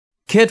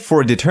Kit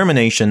for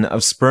determination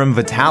of sperm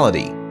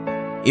vitality.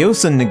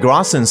 Eosin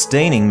Nigrosin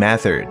staining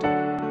method.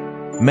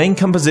 Main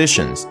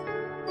compositions.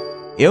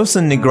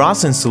 Eosin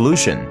Nigrosin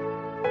solution.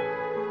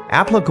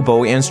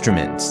 Applicable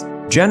instruments.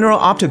 General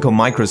optical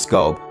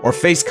microscope or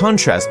phase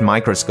contrast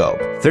microscope,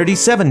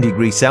 37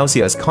 degrees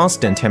Celsius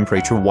constant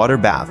temperature water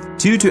bath,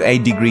 2 to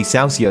 8 degrees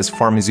Celsius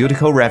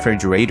pharmaceutical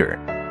refrigerator.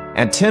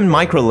 Add 10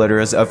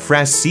 microliters of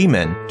fresh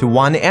semen to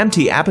 1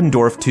 empty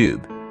Eppendorf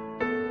tube.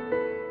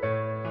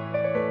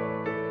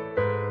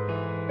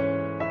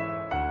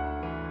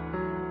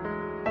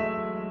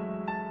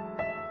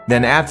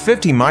 Then add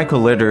 50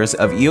 microliters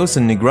of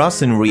Eosin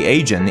Nigrosin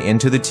reagent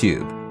into the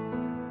tube.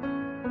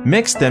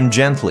 Mix them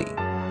gently.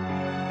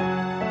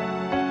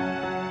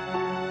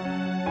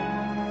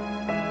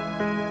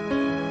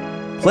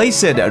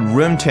 Place it at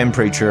room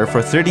temperature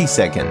for 30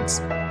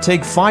 seconds.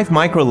 Take 5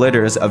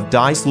 microliters of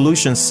dye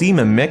solution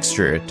semen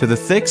mixture to the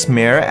thick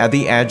smear at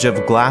the edge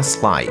of glass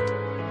slide.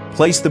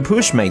 Place the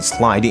pushmate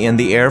slide in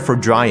the air for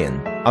drying.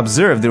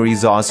 Observe the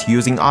results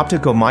using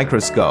optical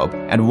microscope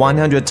at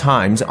 100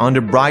 times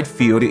under bright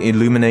field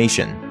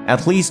illumination.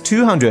 At least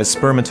 200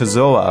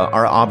 spermatozoa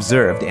are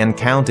observed and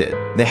counted.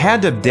 The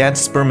head of dead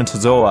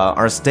spermatozoa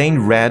are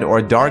stained red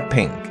or dark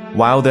pink,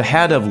 while the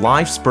head of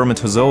live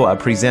spermatozoa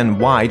present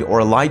white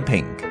or light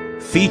pink.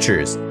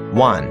 Features: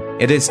 1.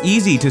 It is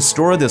easy to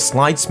store the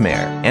slide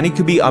smear, and it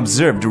could be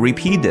observed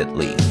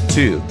repeatedly.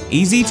 2.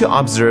 Easy to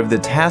observe the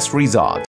test result.